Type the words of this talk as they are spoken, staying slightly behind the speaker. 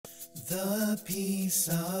The peace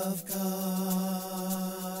of God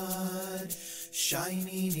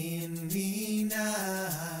shining in me now.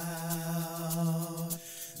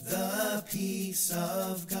 The peace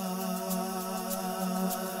of God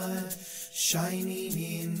shining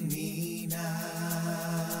in me now.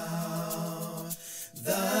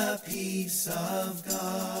 The peace of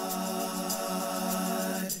God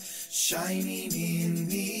shining in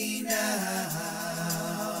me now.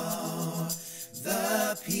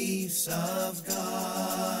 The peace of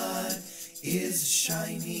God is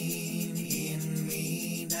shining in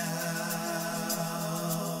me now.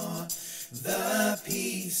 The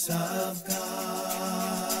peace of God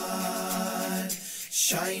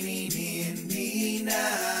shining in me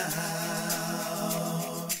now.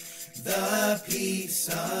 The peace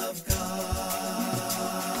of God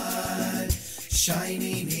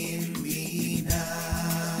shining in me now.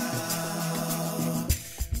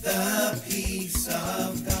 The peace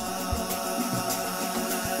of God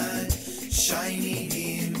shining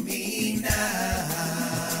in me now.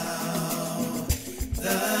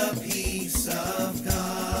 The peace of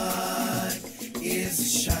God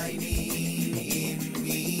is shining in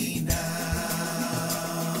me now.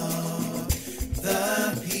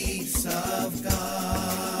 The peace of God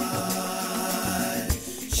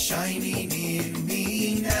shining in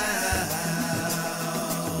me now.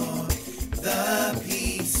 The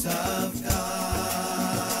peace of God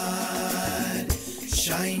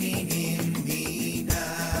shining in me now.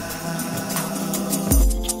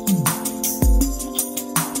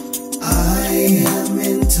 I am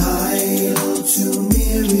entitled to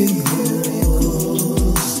miracles.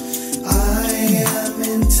 I am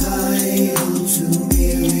entitled to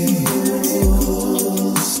miracles.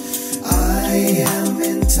 I am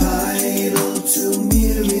entitled to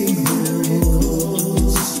miracles.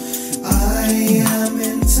 I am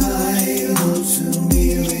entitled to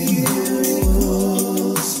miracles.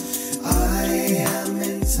 I am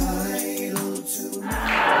entitled to.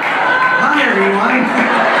 Hi, everyone.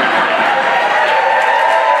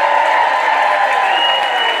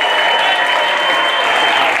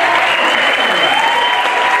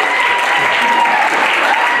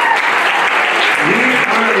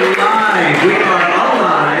 We are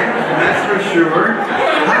alive, that's for sure.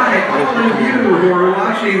 Hi, all of you who are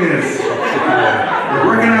watching this. We're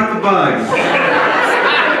working out the bugs.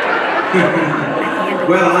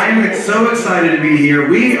 Well, I'm so excited to be here.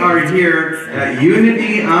 We are here at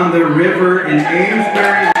Unity on the River in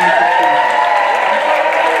Amesbury.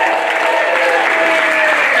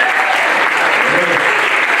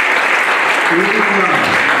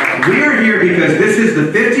 We are here because this is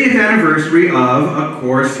the 50th anniversary of A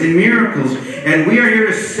Course in Miracles, and we are here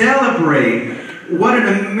to celebrate what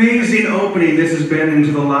an amazing opening this has been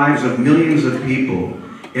into the lives of millions of people,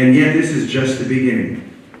 and yet this is just the beginning.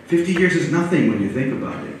 50 years is nothing when you think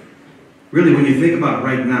about it. Really, when you think about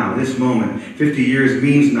right now, this moment, 50 years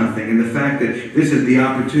means nothing, and the fact that this is the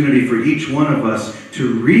opportunity for each one of us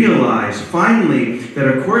to realize, finally, that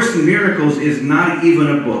A Course in Miracles is not even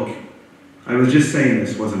a book. I was just saying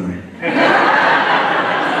this, wasn't I?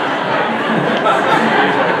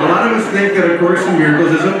 A lot of us think that A Course in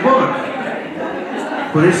Miracles is a book,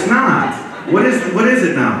 but it's not. What is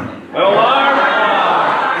it now? An alarm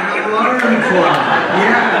clock! An alarm clock.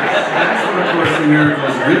 Yes, that's what A Course in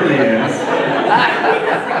Miracles really is.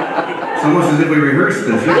 It's almost as if we rehearsed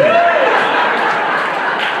this, isn't it?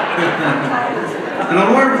 An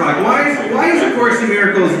alarm clock. Why is A Course in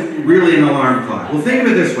Miracles really an alarm clock? Well, think of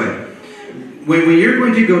it this way. When you're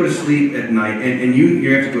going to go to sleep at night, and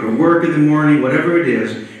you have to go to work in the morning, whatever it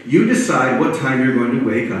is, you decide what time you're going to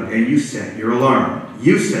wake up, and you set your alarm.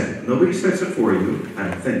 You set it. Nobody sets it for you, I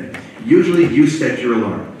don't think. Usually you set your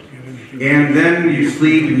alarm. And then you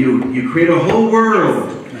sleep, and you create a whole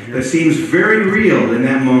world that seems very real in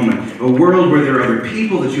that moment. A world where there are other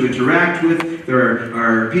people that you interact with, there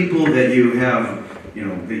are people that you have,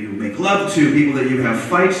 that you make love to, people that you have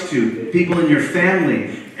fights to, people in your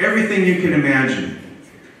family, everything you can imagine.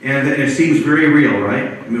 And it seems very real,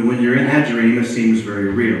 right? I mean, when you're in that dream, it seems very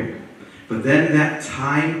real. But then that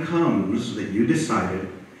time comes that you decided,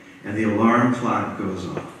 and the alarm clock goes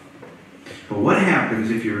off. But what happens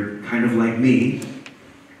if you're kind of like me,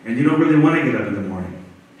 and you don't really want to get up in the morning?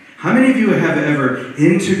 How many of you have ever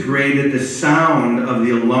integrated the sound of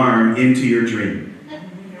the alarm into your dream?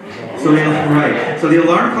 So the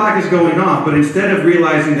alarm clock is going off, but instead of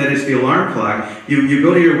realizing that it's the alarm clock, you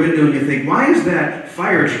go to your window and you think, why is that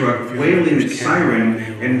fire truck wailing its siren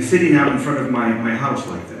and sitting out in front of my house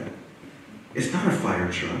like that? It's not a fire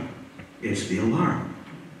truck, it's the alarm.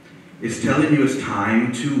 It's telling you it's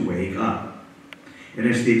time to wake up. And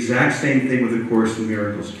it's the exact same thing with A Course in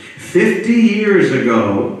Miracles. 50 years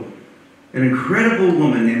ago, an incredible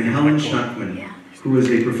woman named Helen Schuckman, who was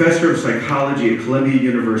a professor of psychology at Columbia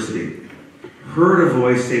University, heard a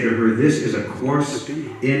voice say to her, "This is A Course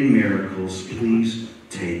in Miracles. Please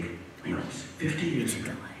take notes." 50 years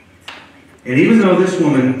ago. And even though this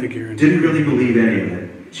woman didn't really believe any of it,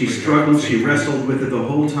 she struggled, she wrestled with it the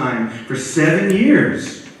whole time. For 7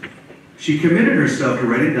 years, she committed herself to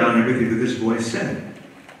writing down everything that this voice said.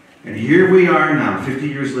 And here we are now, 50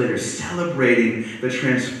 years later, celebrating the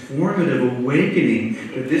transformative awakening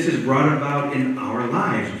that this has brought about in our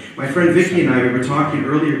lives. My friend Vicki and I, we were talking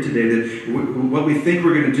earlier today that what we think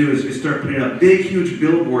we're going to do is start putting up big, huge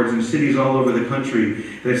billboards in cities all over the country.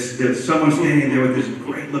 There's someone standing there with this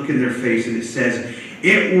great look in their face, and it says,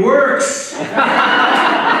 "It works!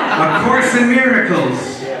 A Course in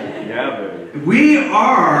Miracles." Yeah, baby. We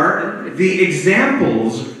are the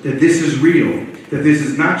examples that this is real. That this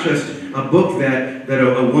is not just a book that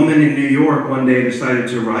a woman in New York one day decided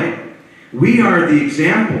to write. We are the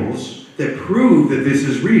examples that prove that this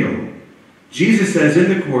is real. Jesus says in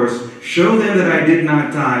the Course, "Show them that I did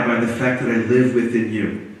not die by the fact that I live within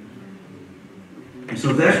you." And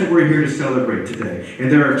so that's what we're here to celebrate today.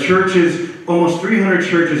 And there are churches, almost 300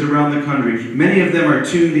 churches around the country. Many of them are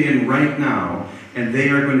tuned in right now, and they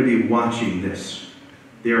are going to be watching this.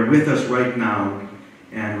 They are with us right now.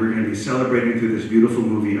 And we're going to be celebrating through this beautiful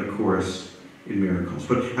movie, A Course in Miracles.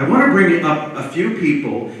 But I want to bring up a few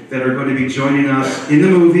people that are going to be joining us in the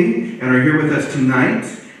movie and are here with us tonight.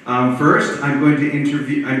 First, I'm going to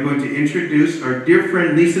introduce our dear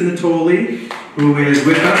friend Lisa Natoli, who is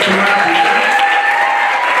with us tonight.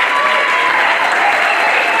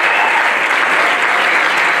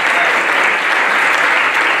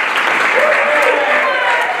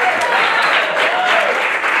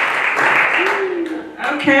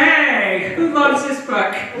 Okay, who loves this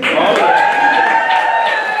book?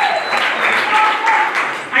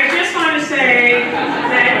 I just want to say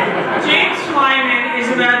that James Twyman is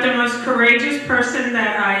about the most courageous person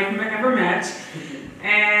that I've ever met.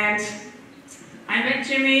 And I met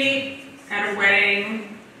Jimmy at a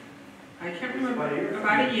wedding, I can't remember,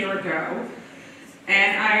 about a year ago.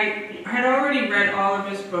 And I had already read all of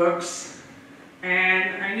his books,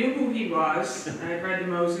 and I knew who he was. I had read the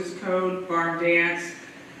Moses Code, Barn Dance.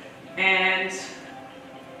 And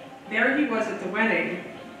there he was at the wedding,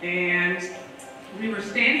 and we were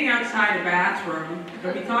standing outside a bathroom,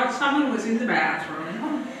 but we thought someone was in the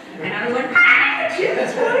bathroom. And I was like, "Ah, Jim,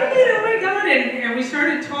 it's Twyman, oh my God." And we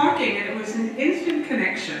started talking, and it was an instant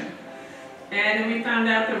connection. And then we found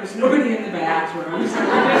out there was nobody in the bathroom, so we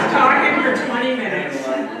were just talking for 20 minutes.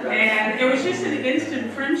 And it was just an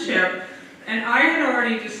instant friendship. And I had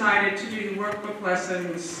already decided to do the workbook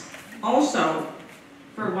lessons also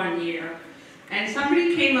for 1 year. And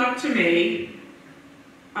somebody came up to me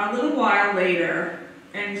a little while later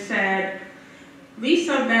and said,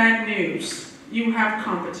 "Lisa, bad news, you have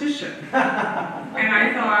competition." And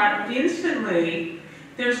I thought instantly,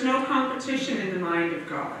 there's no competition in the mind of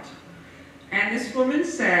God. And this woman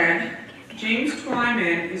said, "James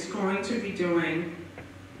Twyman is going to be doing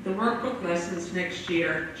the workbook lessons next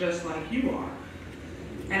year just like you are."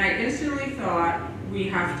 And I instantly thought, we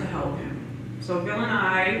have to help him. So Bill and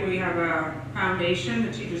I, we have a foundation,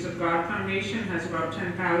 the Teachers of God Foundation, has about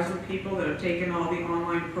 10,000 people that have taken all the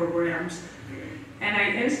online programs. And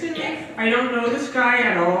I instantly, I don't know this guy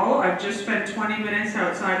at all. I've just spent 20 minutes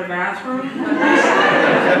outside a bathroom.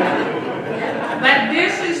 But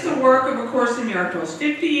this is the work of A Course in Miracles.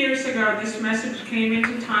 50 years ago, this message came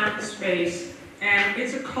into time and space, and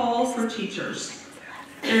it's a call for teachers.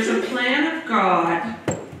 There's a plan of God,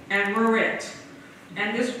 and we're it.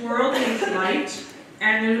 And this world needs light,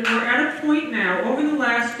 and we're at a point now, over the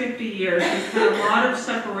last 50 years, there's been a lot of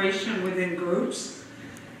separation within groups.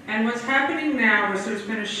 And what's happening now is there's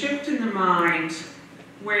been a shift in the mind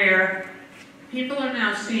where people are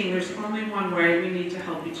now seeing there's only one way, we need to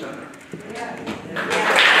help each other. And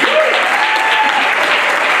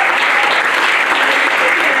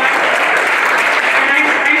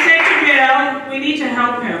I said to Bill, we need to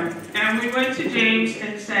help him. And we went to James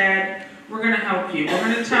and said, we're going to help you. We're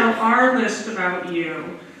going to tell our list about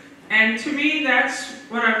you. And to me, that's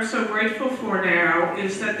what I'm so grateful for now,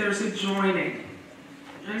 is that there's a joining.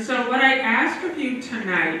 And so what I ask of you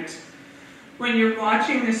tonight, when you're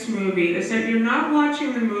watching this movie, is that you're not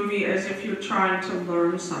watching the movie as if you're trying to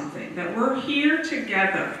learn something. That we're here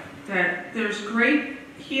together. That there's great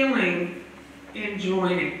healing in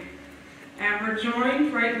joining. And we're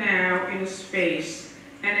joined right now in a space.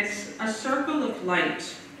 And it's a circle of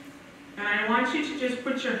light. And I want you to just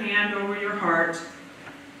put your hand over your heart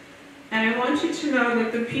And I want you to know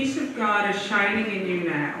that the peace of God is shining in you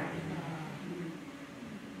now.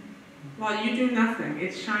 While you do nothing,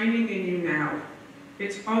 it's shining in you now.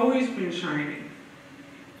 It's always been shining.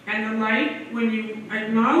 And the light, when you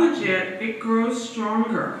acknowledge it, it grows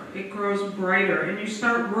stronger, it grows brighter, and you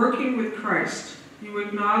start working with Christ. You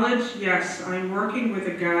acknowledge, yes, I'm working with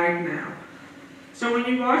a guide now. So when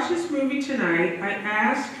you watch this movie tonight, I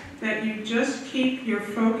ask that you just keep your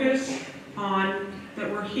focus on that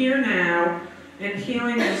we're here now and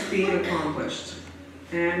healing is being accomplished.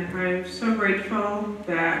 And I'm so grateful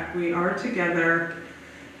that we are together.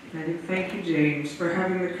 And thank you, James, for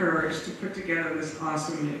having the courage to put together this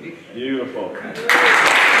awesome movie. Beautiful. Thank you.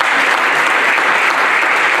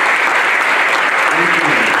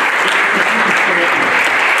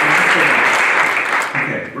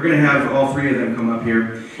 Okay, we're going to have all three of them come up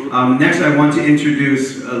here. Next, I want to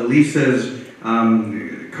introduce Lisa's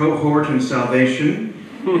cohort in salvation,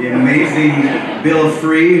 the amazing Bill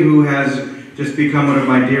Free, who has just become one of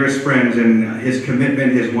my dearest friends, and his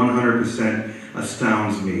commitment, his 100%,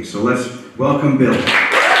 astounds me. So let's welcome Bill.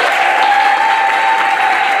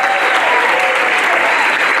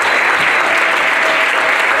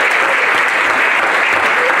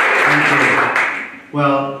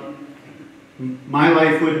 Well, my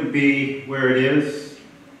life wouldn't be where it is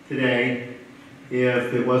today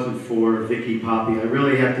if it wasn't for Vicky Poppy. I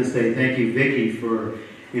really have to say thank you, Vicky, for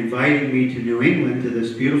inviting me to New England, to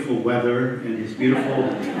this beautiful weather and this beautiful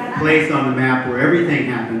place on the map where everything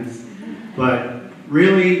happens. But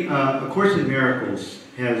really, A Course in Miracles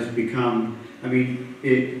has become,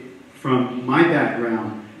 from my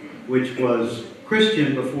background, which was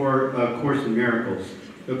Christian before A Course in Miracles,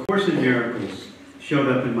 A Course in Miracles showed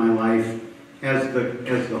up in my life as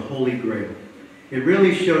the Holy Grail. It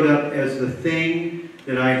really showed up as the thing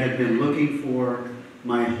that I had been looking for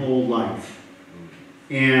my whole life.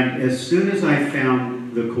 And as soon as I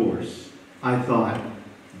found the Course, I thought,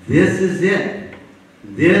 this is it.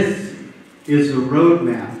 This is a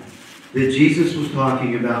roadmap that Jesus was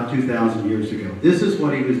talking about 2,000 years ago. This is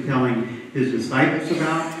what he was telling his disciples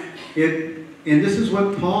about. And this is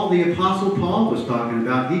what Paul, the Apostle Paul, was talking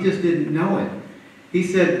about. He just didn't know it. He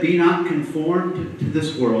said, be not conformed to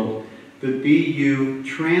this world, but be you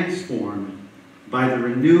transformed by the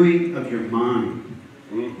renewing of your mind.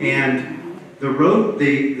 And the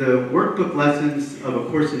workbook lessons of A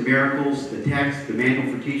Course in Miracles, the text, the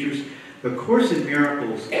manual for teachers, the Course in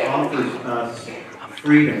Miracles offers us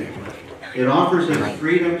freedom. It offers us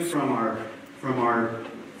freedom from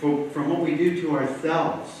what we do to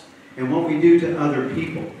ourselves and what we do to other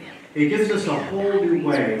people. It gives us a whole new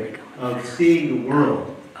way of seeing the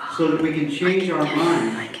world so that we can change our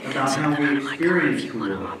mind about how we experience the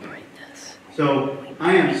world. So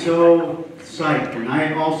I am so psyched, and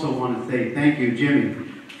I also want to say thank you, Jimmy,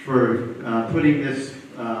 for putting this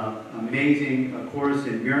amazing Course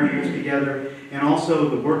in Miracles together, and also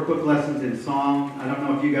the workbook lessons in song. I don't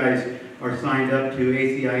know if you guys are signed up to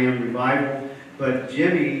ACIM Revival, but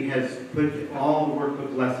Jimmy has put all the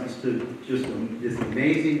workbook lessons to just this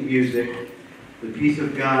amazing music. The peace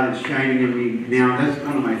of God is shining in me now. That's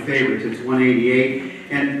one of my favorites. It's 188.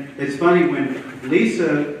 And it's funny, when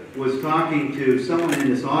Lisa was talking to someone in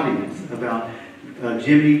this audience about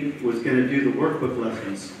Jimmy was going to do the workbook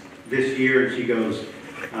lessons this year, and she goes,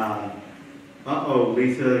 uh-oh,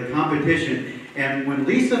 Lisa, competition. And when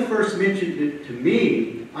Lisa first mentioned it to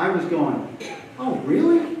me, I was going, oh,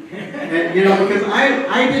 really? And, because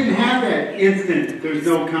I didn't have that instant, there's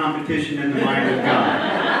no competition in the mind of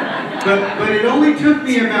God. But it only took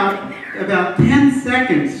me about 10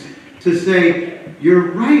 seconds to say,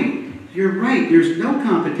 you're right. You're right. There's no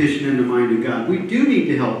competition in the mind of God. We do need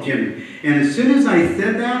to help Jimmy. And as soon as I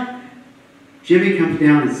said that, Jimmy comes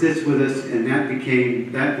down and sits with us, and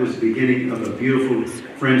that was the beginning of a beautiful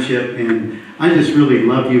friendship. And I just really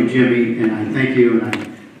love you, Jimmy, and I thank you,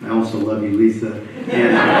 and I also love you, Lisa.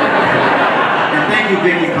 And thank you,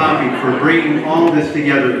 Vicky Poppy, for bringing all this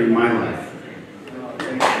together in my life.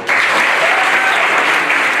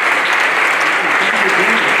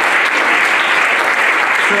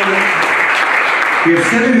 We have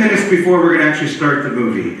 7 minutes before we're going to actually start the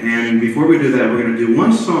movie, and before we do that, we're going to do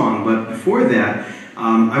one song, but before that,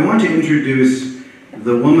 I want to introduce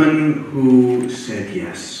the woman who said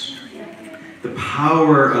yes. The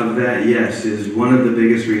power of that yes is one of the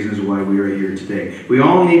biggest reasons why we are here today. We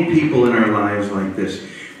all need people in our lives like this.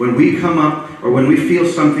 When we come up, or when we feel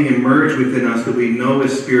something emerge within us that we know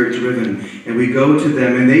is spirit-driven, and we go to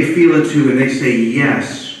them, and they feel it too, and they say,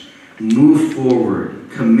 yes, move forward,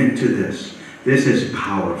 commit to this. This is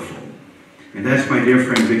powerful. And that's my dear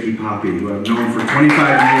friend Vicky Poppy, who I've known for 25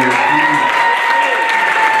 years.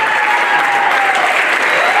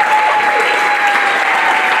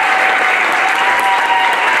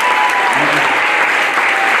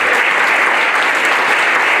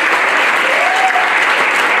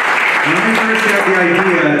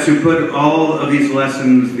 to put all of these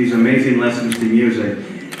lessons, these amazing lessons to music.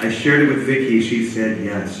 I shared it with Vicki. She said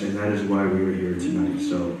yes, and that is why we were here tonight.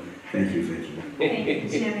 So thank you, Vicki. Thank you,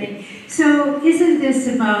 Jimmy. So isn't this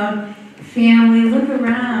about family? Look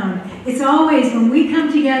around. It's always, when we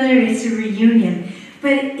come together, it's a reunion.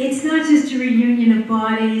 But it's not just a reunion of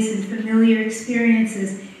bodies and familiar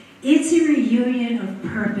experiences. It's a reunion of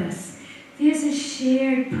purpose. There's a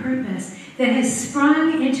shared purpose that has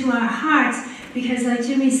sprung into our hearts because, like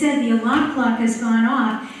Jimmy said, the alarm clock has gone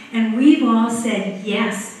off and we've all said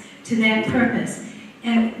yes to that purpose.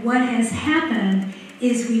 And what has happened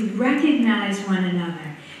is we recognize one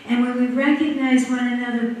another. And when we recognize one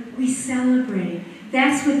another, we celebrate.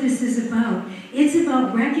 That's what this is about. It's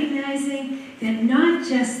about recognizing that not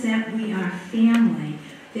just that we are family,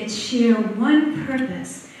 that share one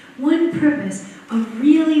purpose of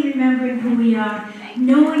really remembering who we are,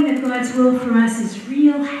 knowing that God's will for us is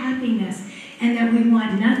real happiness, and that we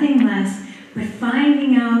want nothing less, but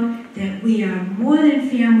finding out that we are more than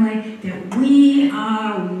family, that we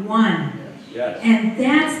are one. Yes. And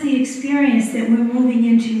that's the experience that we're moving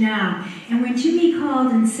into now. And when Jimmy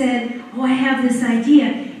called and said, oh, I have this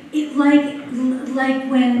idea, it like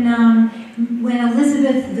when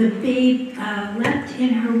Elizabeth, the babe, leapt in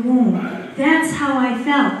her womb. That's how I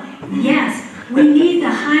felt. Yes, we need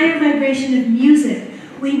the higher vibration of music.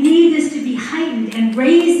 We need this to be heightened and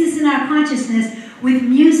raise this in our consciousness with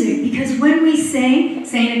music, because when we sing,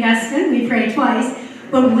 St. Augustine, we pray twice,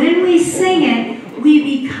 but when we sing it,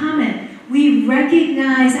 we become it. We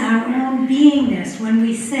recognize our own beingness when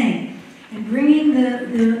we sing. And bringing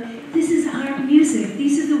this is our music.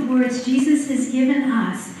 These are the words Jesus has given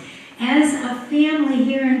us as a family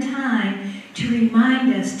here in time to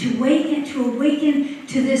remind us, to awaken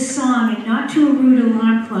to this song, and not to a rude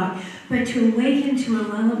alarm clock, but to awaken to a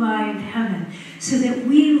lullaby of heaven, so that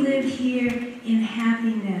we live here in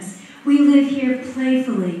happiness. We live here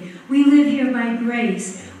playfully. We live here by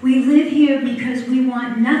grace. We live here because we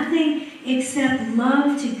want nothing except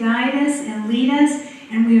love to guide us and lead us,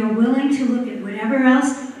 and we are willing to look at whatever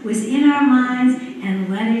else was in our minds and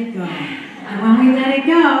let it go. And when we let it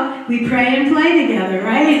go, we pray and play together,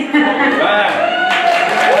 right?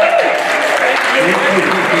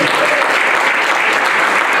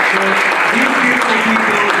 These beautiful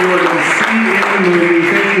people you are going to see in the movie,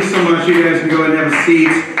 thank you so much. You guys can go ahead and have a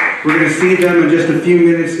seat. We're going to see them in just a few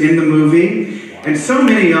minutes in the movie. And so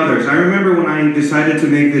many others. I remember when I decided to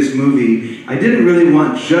make this movie, I didn't really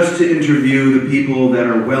want just to interview the people that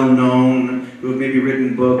are well-known, who have maybe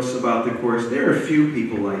written books about the Course. There are a few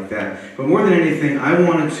people like that. But more than anything, I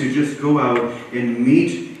wanted to just go out and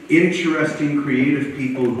meet interesting, creative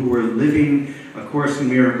people who are living A Course in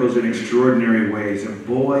Miracles in extraordinary ways. And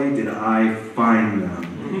boy, did I find them,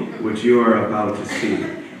 which you are about to see.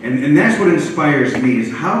 And that's what inspires me, is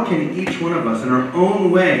how can each one of us in our own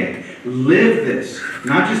way live this,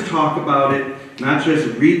 not just talk about it, not just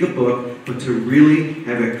read the book, but to really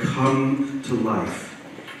have it come to life.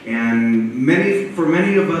 And for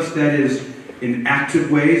many of us, that is in active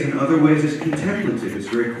ways, and other ways it's contemplative. It's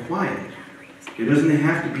very quiet. It doesn't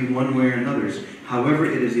have to be one way or another. However,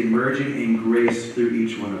 it is emerging in grace through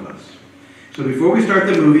each one of us. So before we start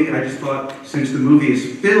the movie, I just thought, since the movie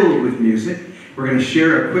is filled with music, we're going to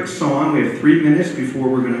share a quick song. We have 3 minutes before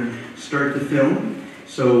we're going to start the film.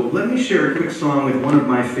 So let me share a quick song with one of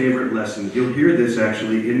my favorite lessons. You'll hear this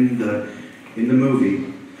actually in the movie.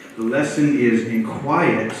 The lesson is, in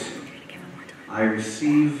quiet, I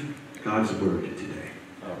receive God's word today.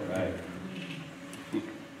 All right.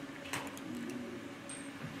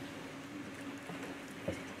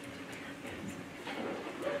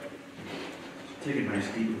 Take a nice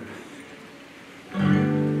deep breath.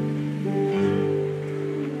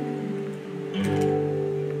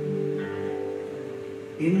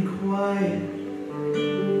 In quiet,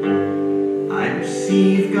 I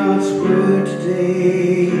receive God's word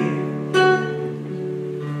today. In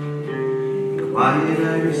quiet,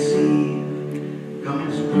 I receive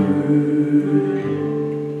God's word.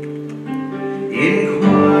 In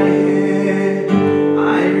quiet,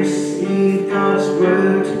 I receive God's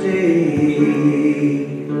word today.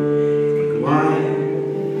 In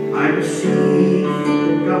quiet, I receive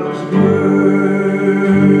God's word.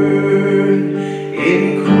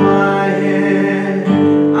 In quiet,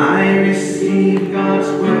 I receive God's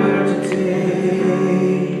word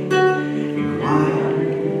today. In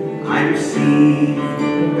quiet, I receive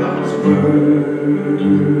God's word.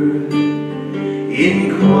 In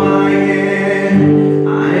quiet, I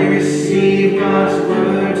receive God's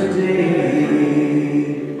word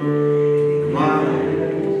today. In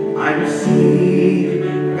quiet, I receive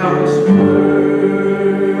God's word.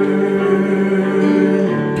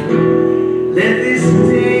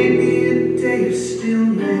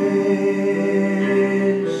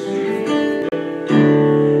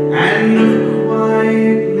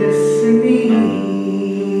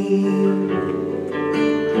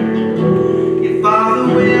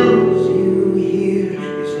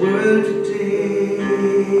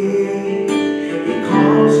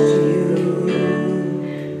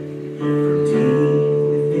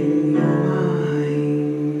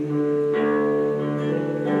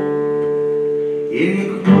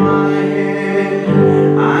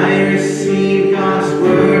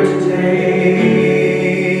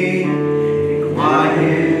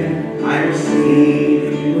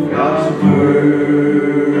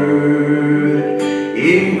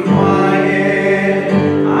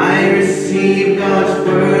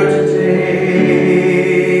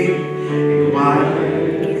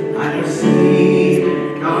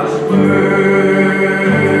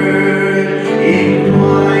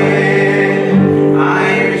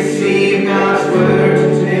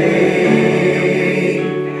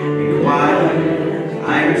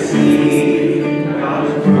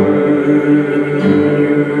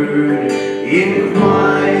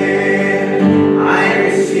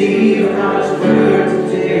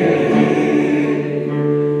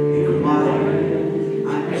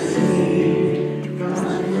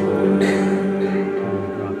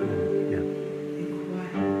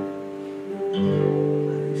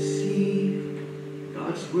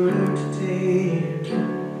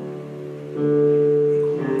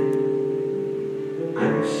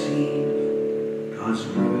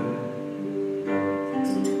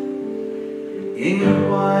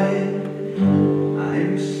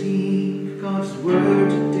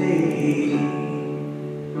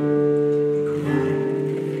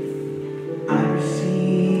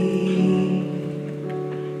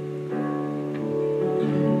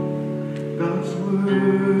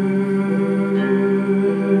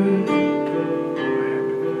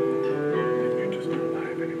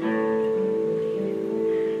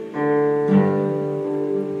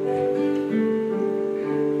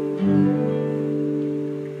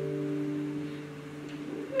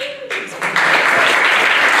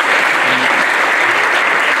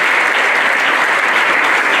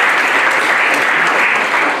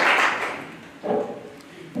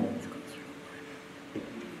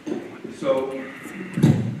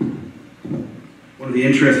 the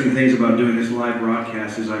interesting things about doing this live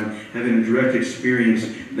broadcast is I'm having a direct experience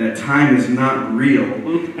that time is not real,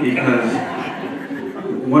 because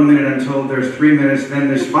 1 minute I'm told there's 3 minutes, then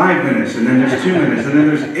there's 5 minutes, and then there's 2 minutes, and then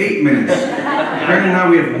there's 8 minutes. Apparently now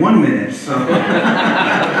we have 1 minute, so.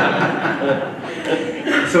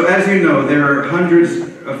 So as you know, there are hundreds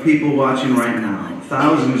of people watching right now,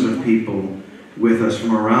 thousands of people with us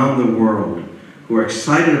from around the world who are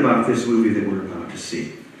excited about this movie that we're about to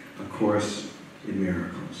see, A Course in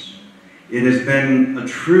Miracles. It has been a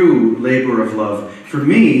true labor of love. For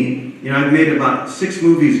me, you know, I've made about 6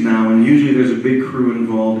 movies now, and usually there's a big crew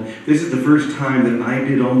involved. This is the first time that I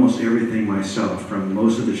did almost everything myself, from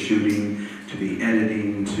most of the shooting to the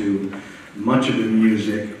editing to much of the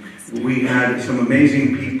music. We had some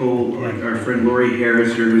amazing people, like our friend Lori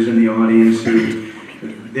Harris here, who's in the audience, who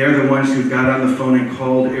they're the ones who got on the phone and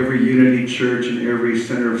called every Unity Church and every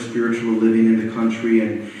Center of Spiritual Living in the country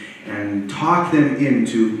and talked them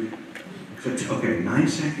into. Okay, 9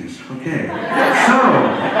 seconds. Okay. So,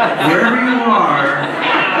 wherever you are,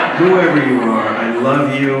 whoever you are, I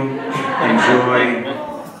love you. Enjoy.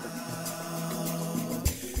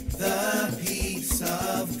 The peace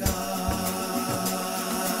of God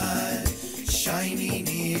shining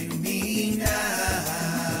in me now.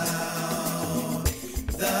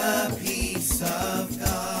 The peace of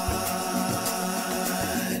God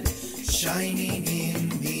shining in